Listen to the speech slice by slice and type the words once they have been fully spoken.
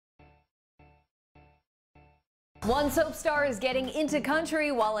One soap star is getting into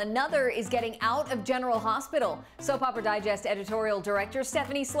country while another is getting out of General Hospital. Soap Opera Digest editorial director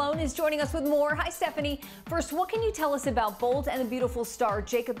Stephanie Sloan is joining us with more. Hi, Stephanie. First, what can you tell us about Bold and the Beautiful star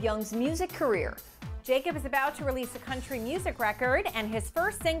Jacob Young's music career? Jacob is about to release a country music record, and his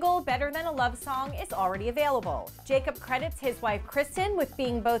first single, Better Than a Love Song, is already available. Jacob credits his wife Kristen with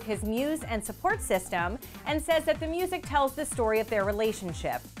being both his muse and support system, and says that the music tells the story of their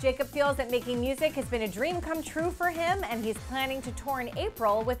relationship. Jacob feels that making music has been a dream come true for him, and he's planning to tour in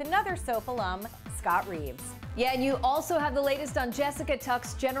April with another Soap alum, Scott Reeves. Yeah, and you also have the latest on Jessica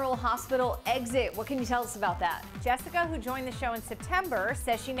Tuck's General Hospital exit. What can you tell us about that? Jessica, who joined the show in September,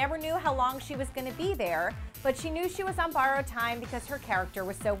 says she never knew how long she was going to be there, but she knew she was on borrowed time because her character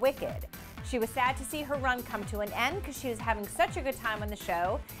was so wicked. She was sad to see her run come to an end because she was having such a good time on the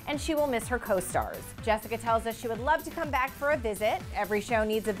show, and she will miss her co-stars. Jessica tells us she would love to come back for a visit. Every show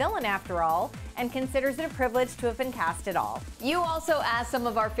needs a villain after all, and considers it a privilege to have been cast at all. You also asked some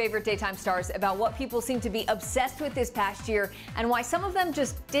of our favorite daytime stars about what people seem to be obsessed with this past year and why some of them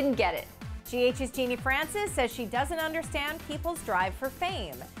just didn't get it. GH's Jeannie Francis says she doesn't understand people's drive for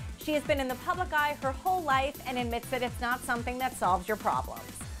fame. She has been in the public eye her whole life and admits that it's not something that solves your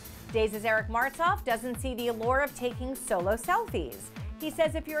problems. Days' Eric Martzoff doesn't see the allure of taking solo selfies. He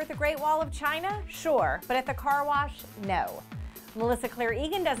says if you're at the Great Wall of China, sure, but at the car wash, no. Melissa Claire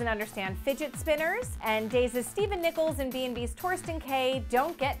Egan doesn't understand fidget spinners, and Days' Stephen Nichols and B&B's Torsten Kay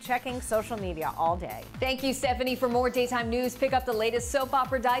don't get checking social media all day. Thank you, Stephanie. For more daytime news, pick up the latest Soap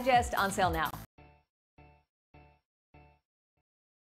Opera Digest on sale now.